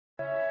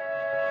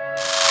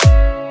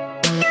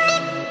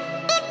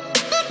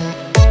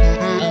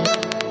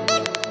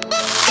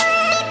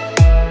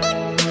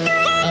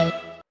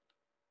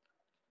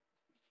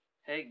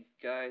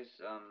guys,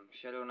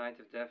 Shadow Knight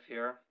of Death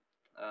here.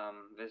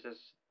 This is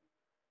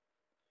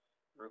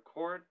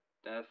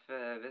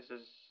this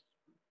is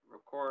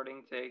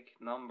recording take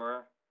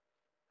number,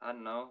 I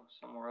don't know,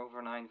 somewhere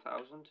over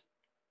 9,000.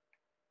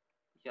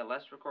 Yeah,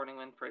 last recording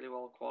went pretty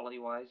well quality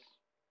wise,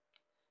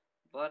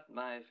 but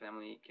my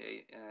family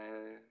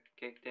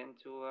kicked in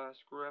to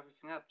screw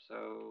everything up,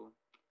 so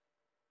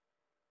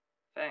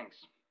thanks.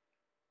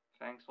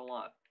 Thanks a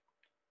lot.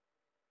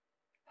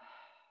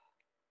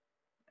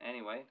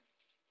 Anyway,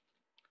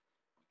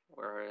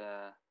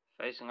 we're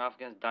facing off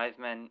against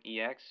Diveman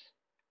EX.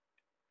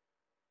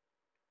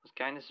 Was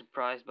kinda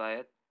surprised by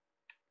it,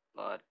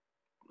 but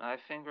I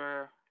think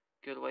we're a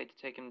good way to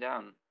take him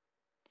down.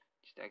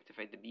 Just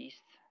activate the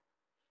beast.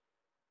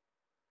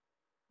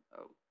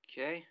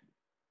 Okay.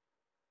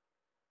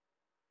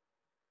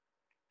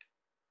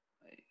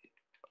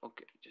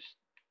 Okay, just...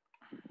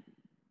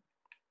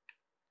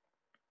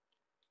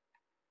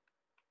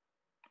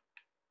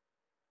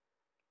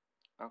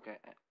 Okay,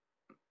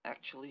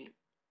 actually...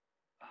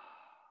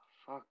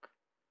 fuck.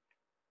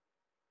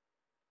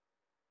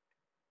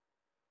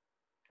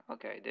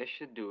 Okay, this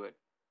should do it.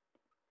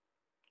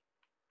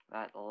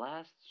 That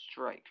last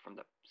strike from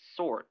the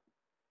sword.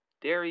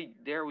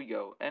 There we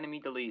go. Enemy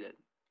deleted.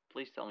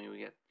 Please tell me we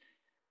get...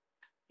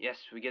 Yes,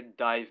 we get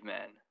Dive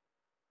Man.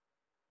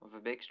 With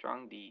a big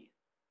strong D.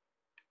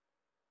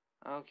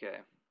 Okay.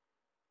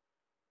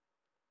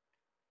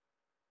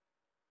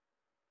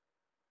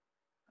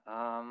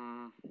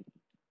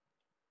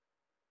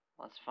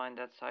 Let's find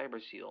that cyber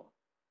seal.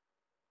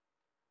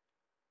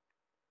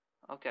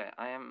 Okay,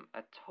 I am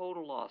at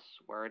total loss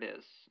where it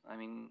is. I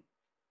mean,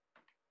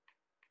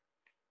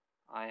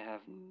 I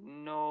have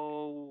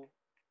no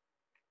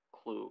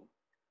clue.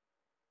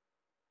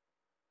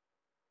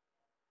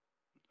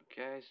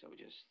 Okay, so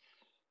just...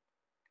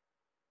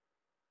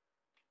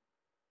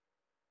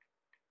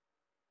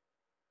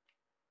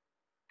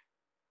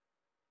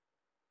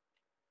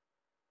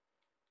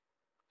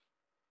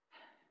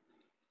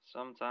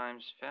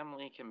 Sometimes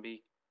family can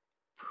be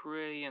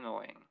pretty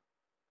annoying.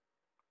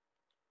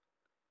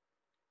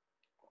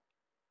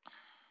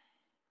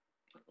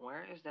 But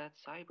where is that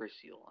cyber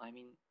seal? I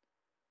mean,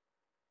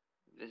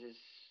 this is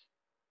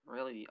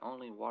really the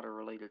only water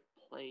related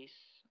place,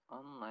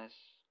 unless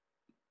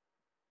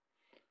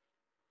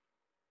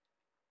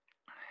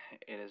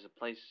it is a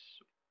place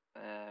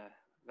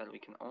that we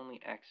can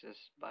only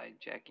access by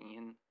jacking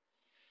in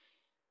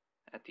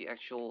at the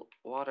actual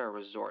water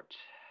resort.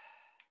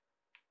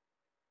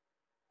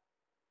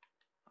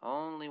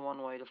 Only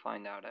one way to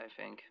find out, I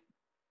think.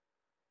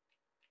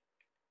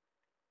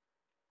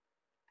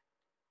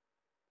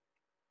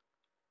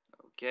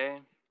 Okay.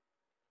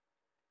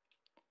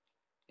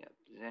 Yep,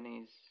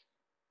 Zenny's.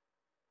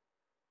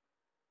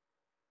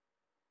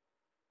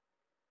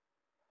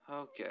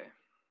 Okay.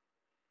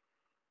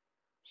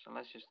 So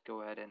let's just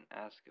go ahead and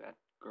ask that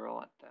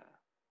girl at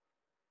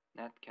the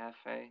net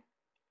cafe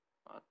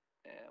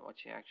what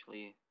she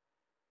actually...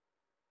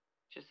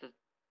 Just to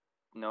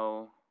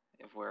know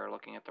if we're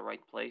looking at the right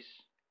place.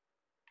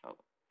 Oh,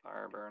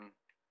 fire burn.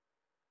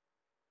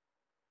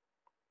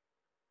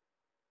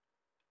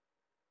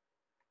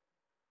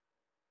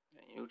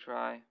 Then you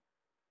try.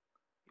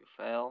 You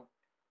fail.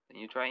 Then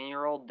you try and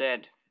you're all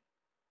dead.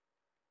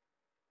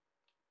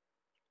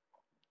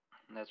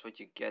 And that's what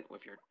you get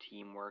with your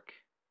teamwork.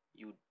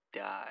 You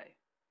die.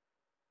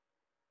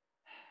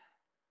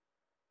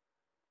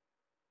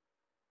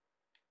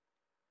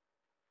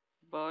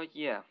 But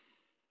yeah.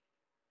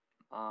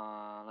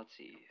 Let's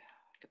see.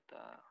 Get the...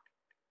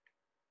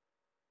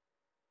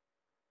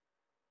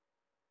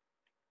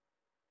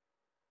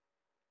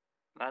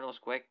 That was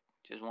quick.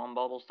 Just one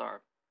bubble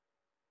star.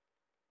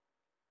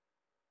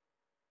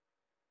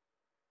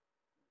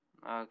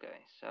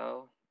 Okay,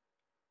 so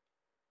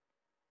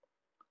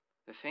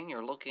the thing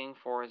you're looking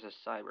for is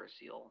a cyber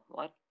seal.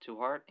 What? Too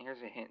hard?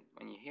 Here's a hint.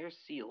 When you hear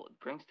seal, it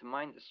brings to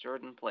mind a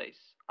certain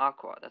place.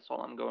 Aqua, that's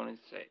all I'm going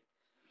to say.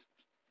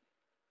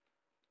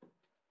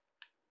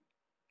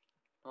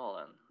 Well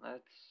then,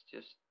 let's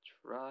just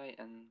try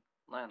and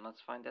land.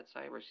 Let's find that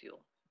cyber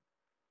seal.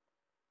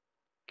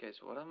 Okay,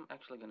 so what I'm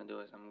actually gonna do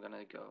is I'm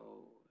gonna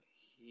go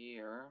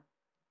here.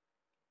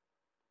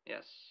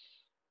 Yes.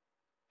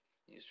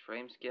 Use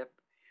frame skip.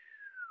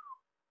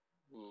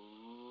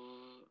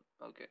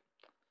 Okay.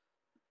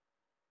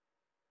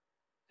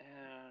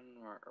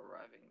 And we're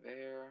arriving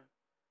there.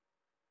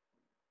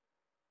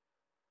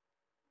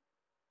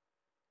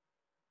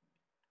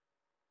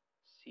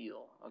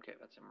 Seal. Okay,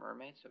 that's a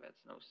mermaid, so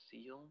that's no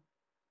seal.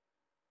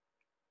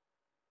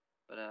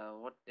 But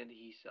what did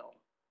he sell?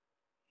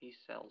 He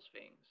sells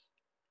things.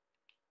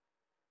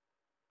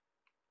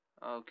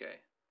 Okay.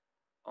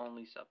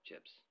 Only sub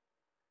chips.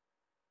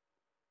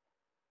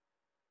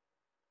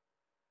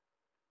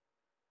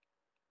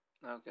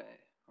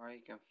 Okay. Where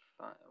you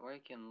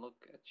can look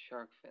at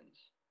shark fins.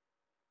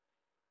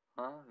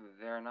 Huh?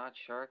 They're not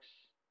sharks?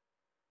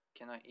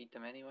 Can I eat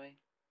them anyway?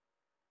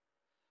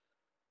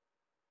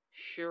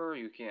 Sure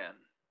you can.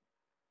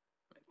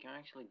 Wait, can I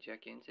actually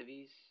jack into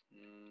these?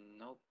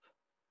 Nope.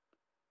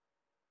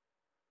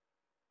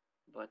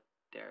 but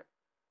there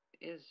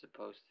is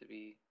supposed to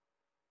be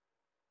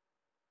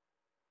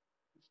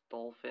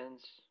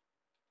dolphins.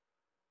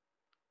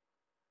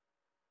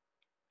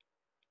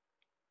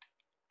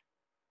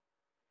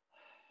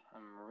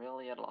 I'm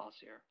really at a loss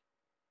here.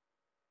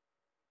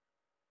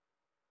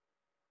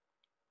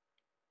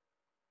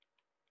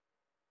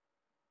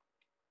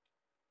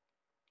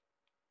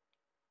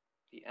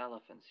 The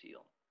elephant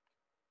seal.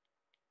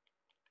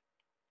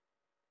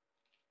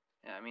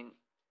 Yeah, I mean,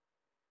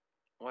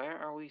 where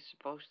are we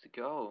supposed to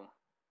go?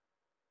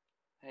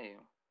 Hey,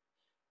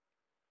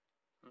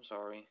 I'm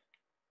sorry.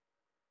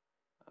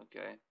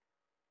 Okay.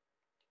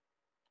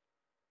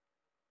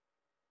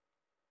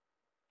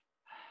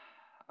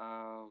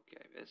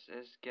 Okay, this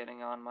is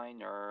getting on my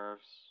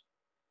nerves.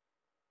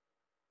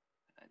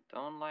 I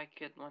don't like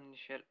it when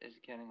shit is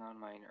getting on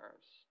my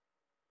nerves.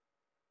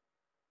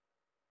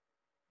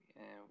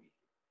 Yeah,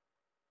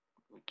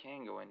 we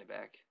can go in the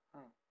back.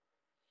 Huh.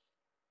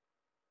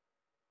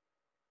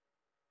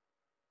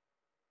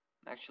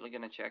 I'm actually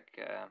gonna check.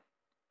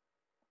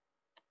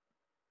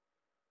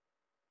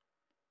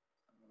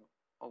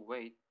 Oh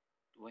wait.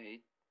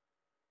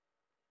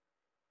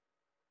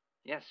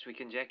 Yes, we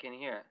can jack in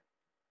here.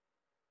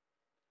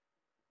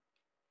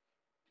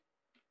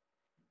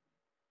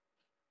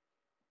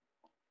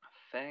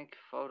 Thank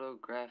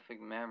photographic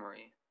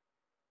memory.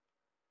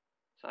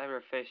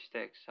 Cyberfish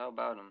sticks. How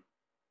about them?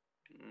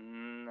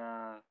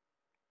 Nah,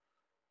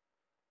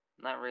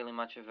 not really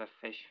much of a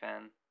fish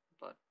fan,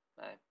 but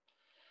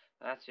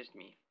that's just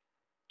me.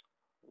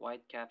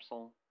 White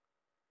capsule.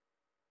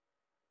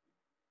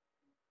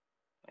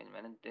 Wait a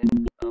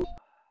minute. Oh,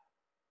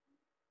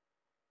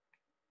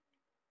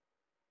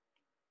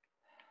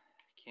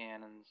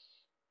 cannons.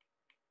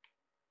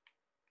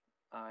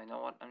 You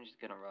know what? I'm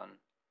just gonna run.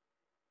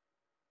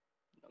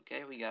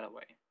 Okay, we got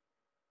away.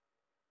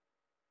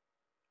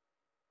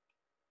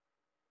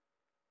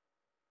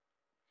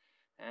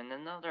 And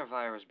another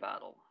virus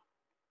battle.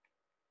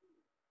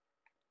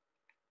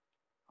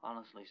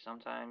 Honestly,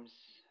 sometimes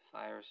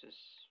viruses,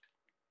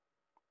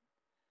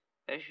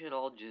 they should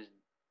all just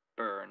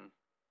burn.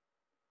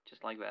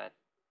 Just like that.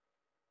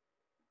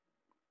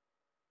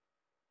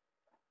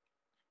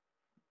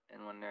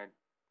 And when they're...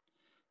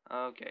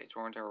 Okay,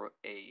 Toronto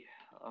A.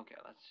 Okay,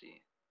 let's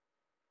see.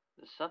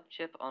 The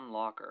subchip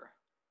unlocker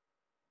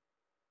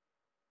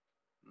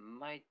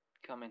might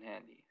come in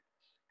handy.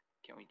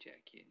 Can we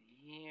check in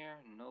here?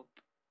 Nope.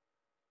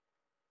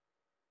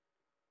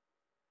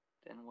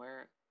 Then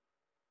where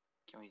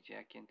can we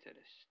jack into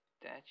the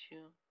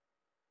statue?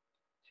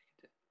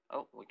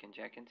 Oh, we can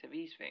jack into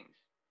these things.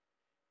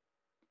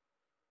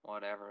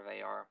 Whatever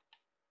they are.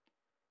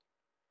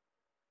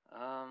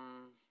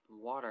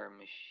 Water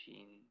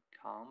machine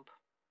comp.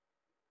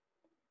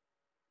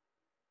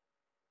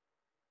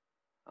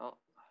 Oh,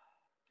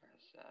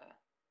 there's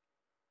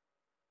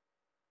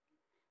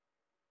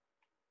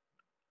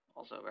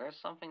also there's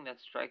something that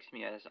strikes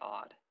me as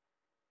odd.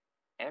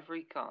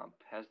 Every comp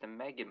has the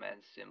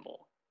Megaman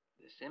symbol,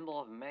 the symbol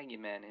of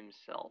Megaman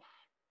himself,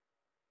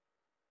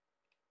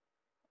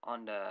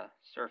 on the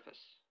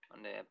surface,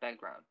 on the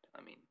background,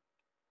 I mean.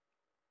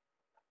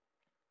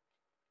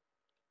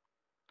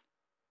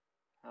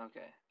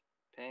 Okay,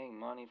 paying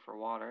money for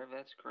water,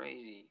 that's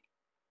crazy.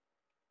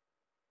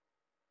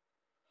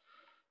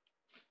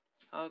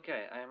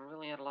 Okay, I'm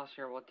really at a loss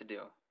here what to do.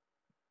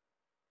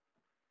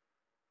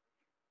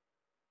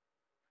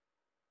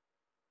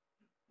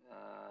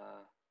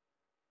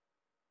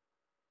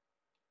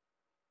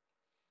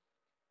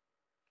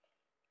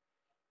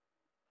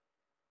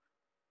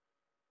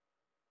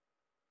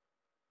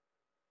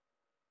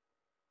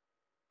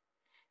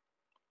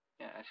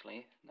 Yeah,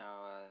 actually,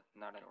 now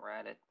that we're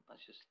at it,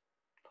 let's just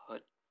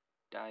put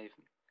dive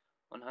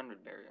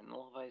 100 barrier,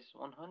 nullifies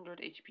 100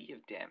 HP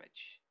of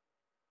damage.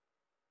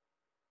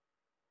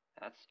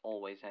 That's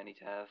always handy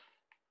to have.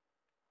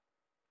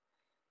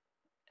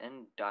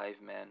 And dive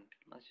man,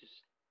 let's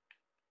just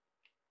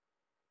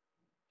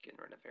get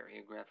rid of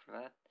area grab for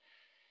that.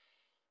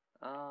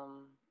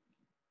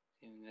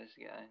 Even this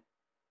guy.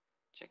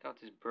 Check out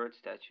this bird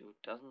statue.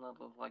 Doesn't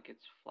that look like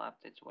it's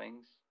flapped its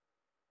wings?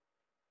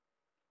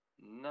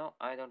 No,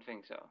 I don't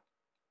think so.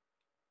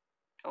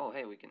 Oh,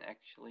 hey, we can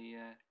actually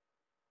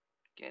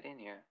get in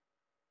here.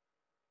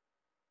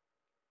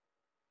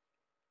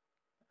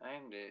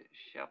 I'm the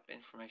shop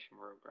information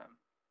program.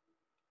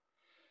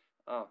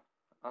 Oh,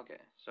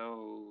 okay.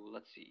 So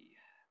let's see.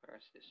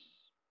 Where's this?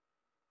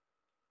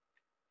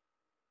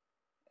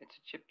 It's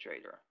a chip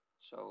trader.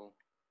 So,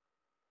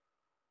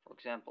 for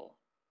example,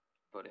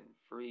 put in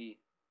free.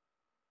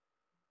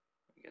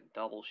 We get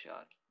double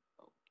shot.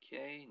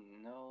 Okay,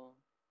 no.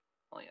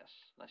 Oh yes,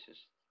 let's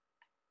just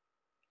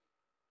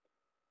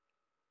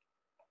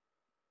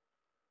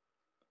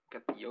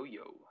get the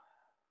yo-yo.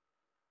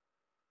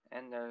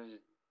 And there's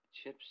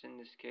chips in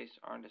this case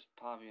aren't as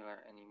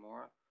popular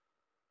anymore.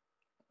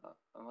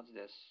 And what's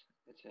this?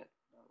 It's it.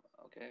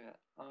 Okay.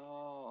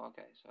 Oh,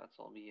 okay. So that's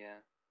all the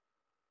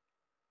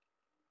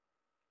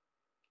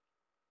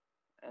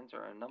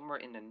enter a number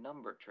in the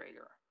number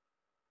trader.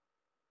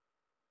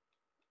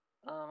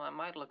 I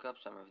might look up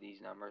some of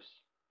these numbers.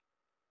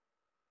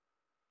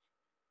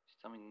 Just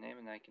tell me the name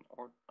and I can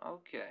order.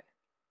 Okay.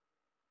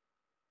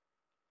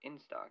 In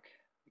stock,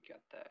 we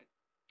got the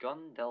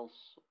Gundelsol.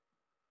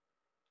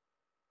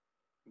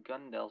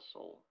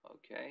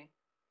 Okay.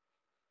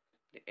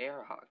 The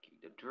air hockey,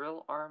 the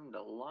drill arm,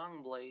 the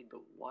long blade,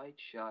 the wide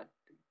shot,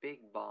 the big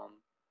bomb.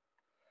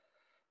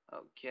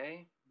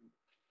 Okay.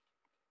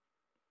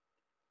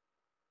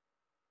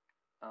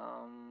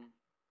 Um.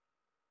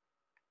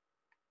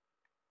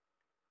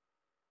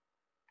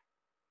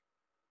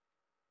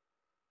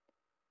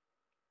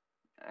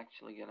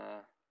 Actually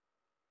gonna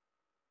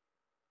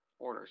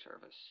order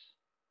service.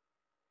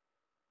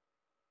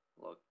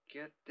 Look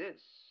at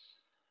this.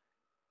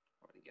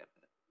 What do you got?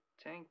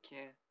 The tank,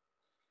 yeah.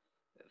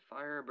 The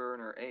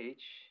Fireburner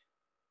H.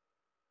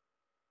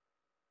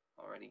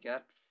 Already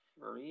got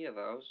 3 of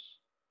those.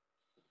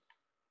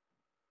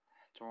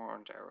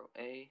 Torrent Arrow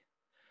A.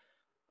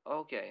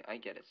 Okay, I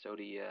get it. So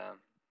the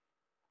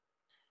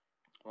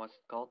what's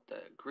it called?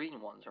 The green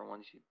ones are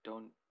ones you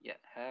don't yet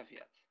have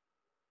yet.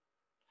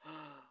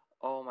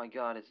 Oh my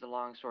god, it's the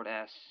Longsword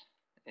S.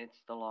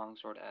 It's the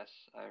Longsword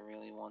S. I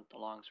really want the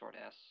Longsword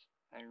S.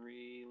 I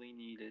really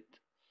need it.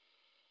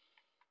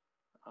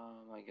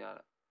 Oh my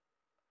god.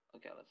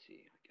 Okay, let's see.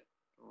 We get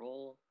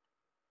roll.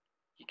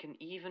 You can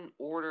even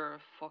order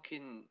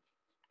fucking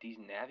these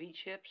Navi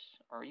chips?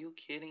 Are you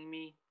kidding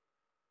me?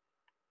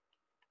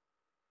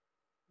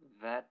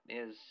 That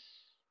is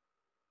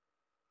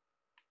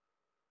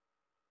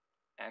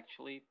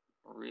actually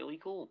really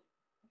cool,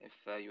 if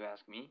you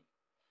ask me.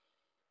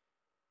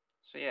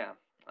 So yeah,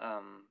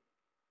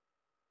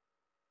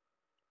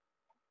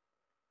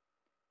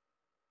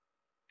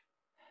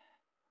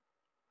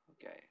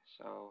 okay,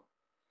 so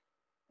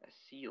a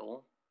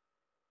seal,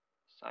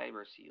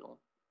 cyber seal.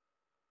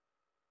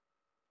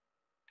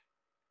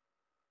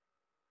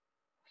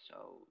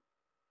 So,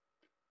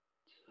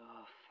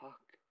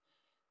 fuck,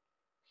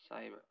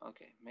 cyber.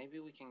 Okay, maybe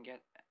we can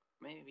get,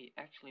 maybe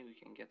actually we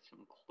can get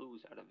some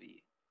clues out of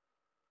the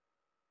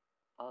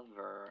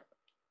other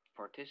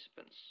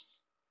participants.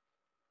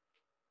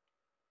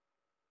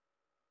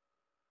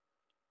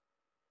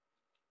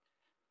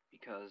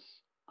 Because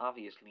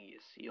obviously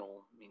a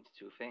seal means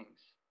two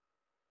things.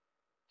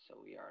 So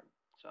we are,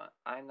 so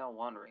I'm now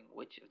wondering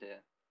which of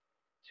the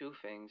two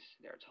things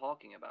they're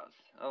talking about.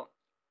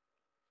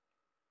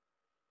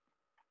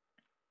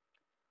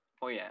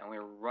 Oh yeah, and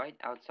we're right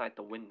outside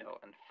the window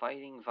and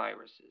fighting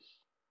viruses.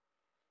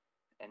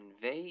 And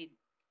they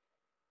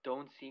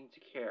don't seem to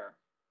care.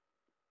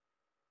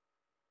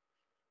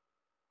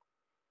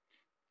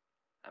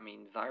 I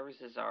mean,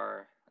 viruses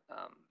are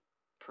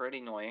pretty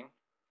annoying.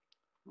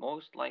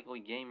 Most likely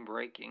game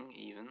breaking,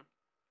 even.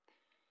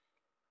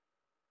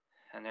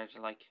 And they're just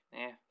like,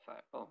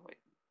 oh wait,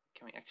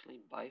 can we actually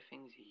buy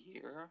things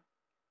here?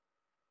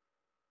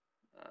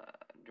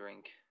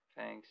 Drink.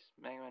 Thanks.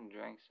 Megaman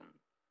drinks and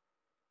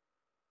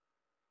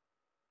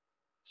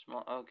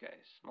small.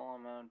 Okay, small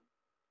amount.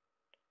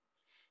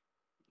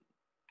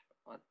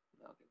 What?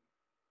 Okay.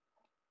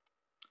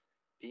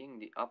 Being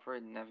the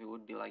operator Navy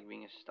would be like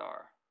being a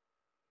star.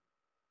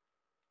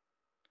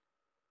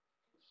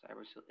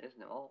 Cyber seal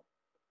isn't all.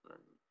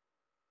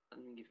 Let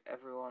me give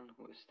everyone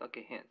who is stuck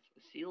a hint. A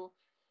seal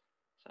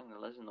something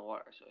that lives in the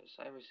water, so a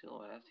cyber seal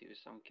would have to use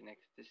something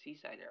connected to the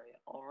seaside area.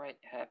 Alright,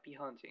 happy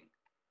hunting.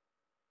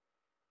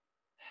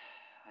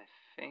 I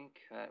think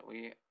that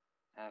we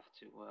have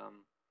to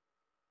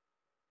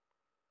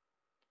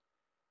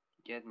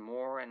get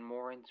more and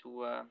more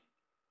into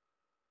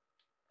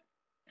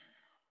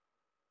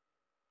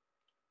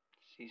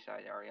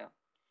seaside area.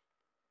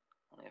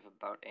 Only have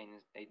about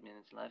 8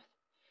 minutes left.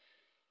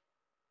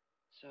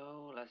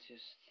 So let's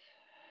just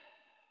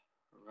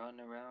run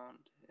around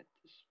at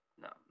this.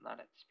 No, not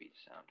at the speed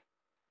of sound.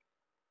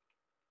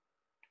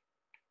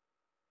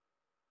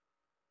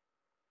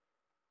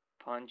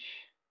 Punch,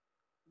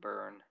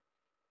 burn.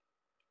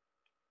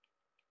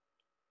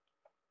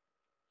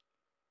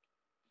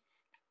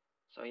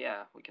 So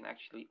yeah, we can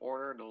actually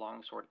order the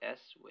Longsword S,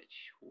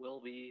 which will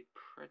be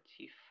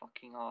pretty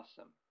fucking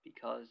awesome,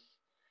 because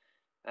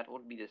that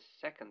would be the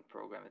second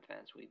program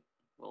advance we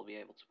will be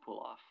able to pull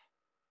off.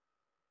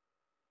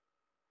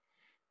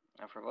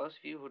 And for those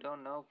of you who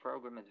don't know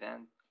program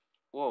advance,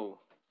 whoa,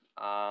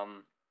 I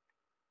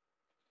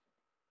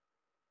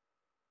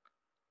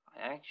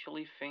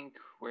actually think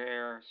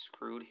we're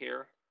screwed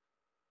here.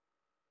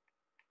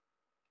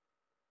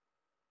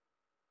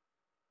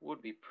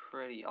 Would be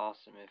pretty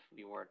awesome if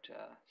we were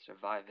to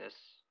survive this.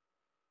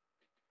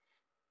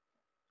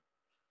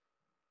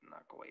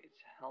 Knock away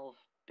its health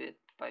bit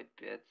by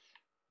bit.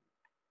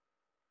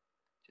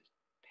 Just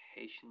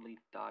patiently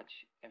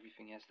dodge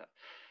everything as that.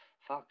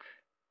 Fuck.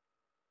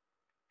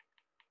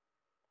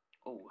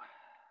 Oh.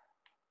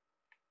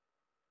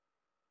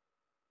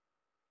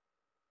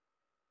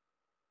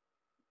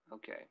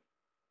 Okay.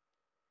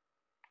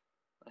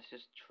 Let's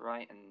just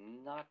try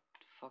and not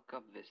fuck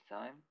up this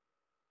time.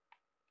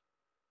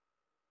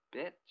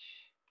 Bitch.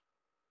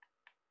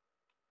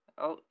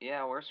 Oh,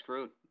 yeah, we're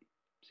screwed.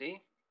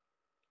 See?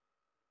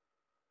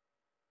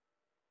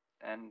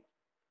 and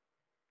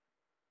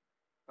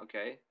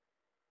okay,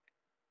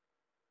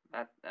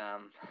 that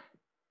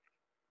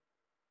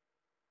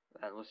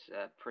that was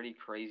pretty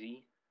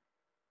crazy,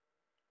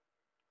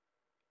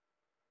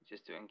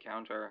 just to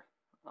encounter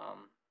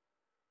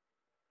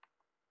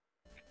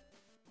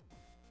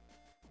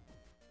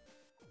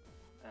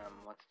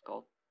what's it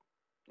called?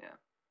 Yeah,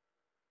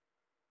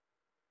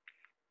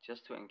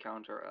 just to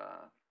encounter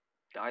a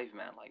dive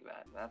man like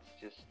that. That's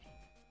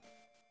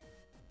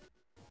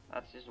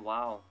just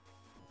wow.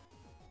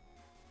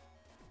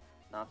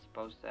 Not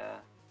supposed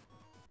to,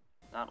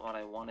 not what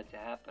I wanted to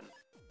happen.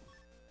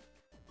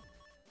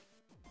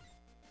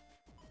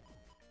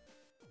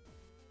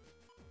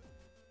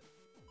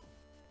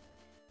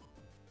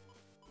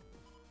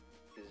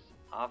 Because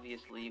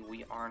obviously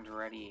we aren't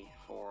ready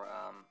for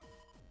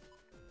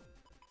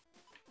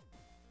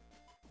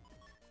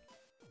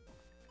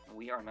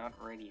we are not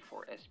ready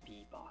for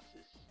SP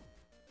bosses.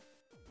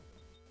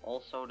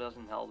 Also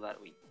doesn't help that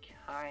we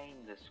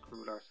kinda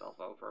screwed ourselves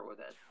over with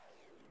that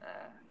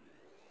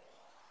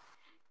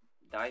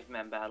dive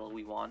man battle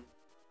we won,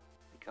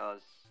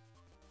 because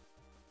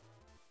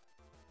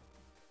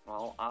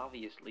well,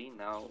 obviously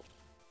now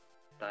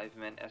dive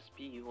man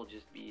SP will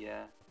just be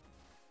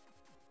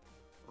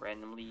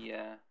randomly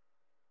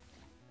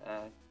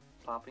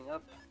popping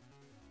up,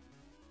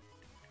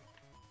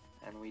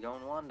 and we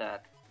don't want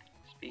that.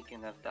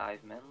 Speaking of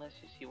dive man, let's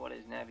just see what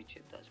his Navi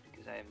chip does,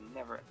 because I have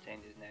never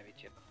obtained his Navi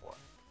chip before.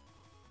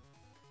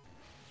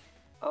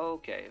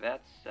 Okay,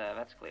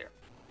 that's clear.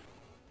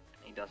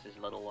 He does his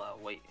little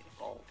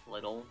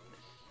little,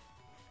 this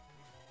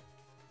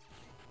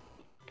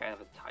kind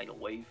of a tidal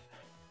wave.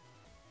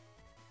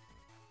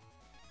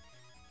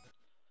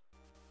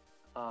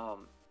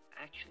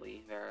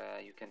 Actually, there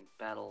you can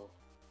battle.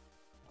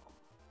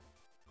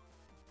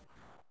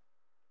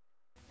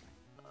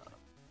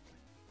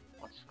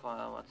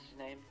 What's his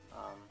name?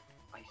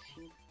 I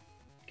see.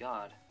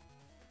 God.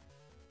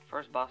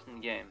 First boss in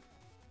the game.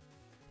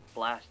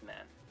 Blast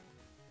Man.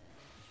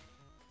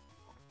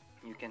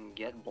 You can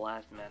get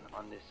Blast Man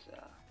on this.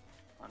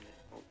 Oh,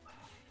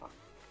 fuck.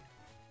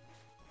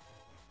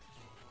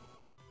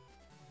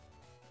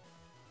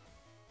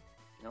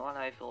 You know what?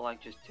 I feel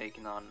like just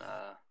taking on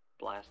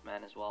Blast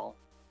Man as well.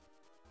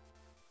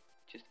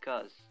 Just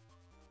cause.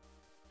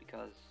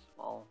 Because,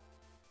 well,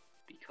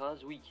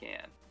 because we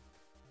can.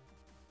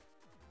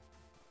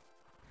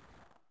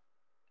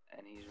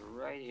 And he's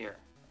right here.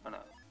 Oh no.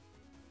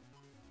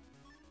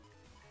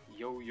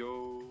 Yo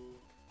yo.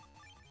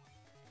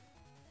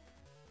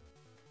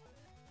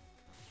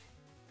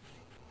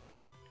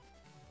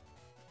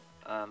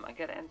 I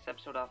gotta end this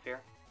episode off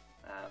here.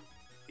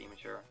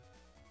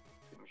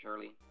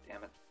 Prematurely,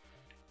 damn it.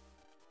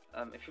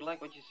 If you like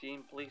what you've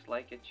seen, please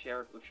like it,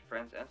 share it with your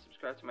friends, and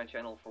subscribe to my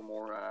channel for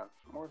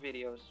more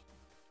videos.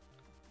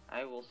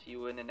 I will see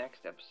you in the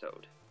next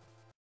episode.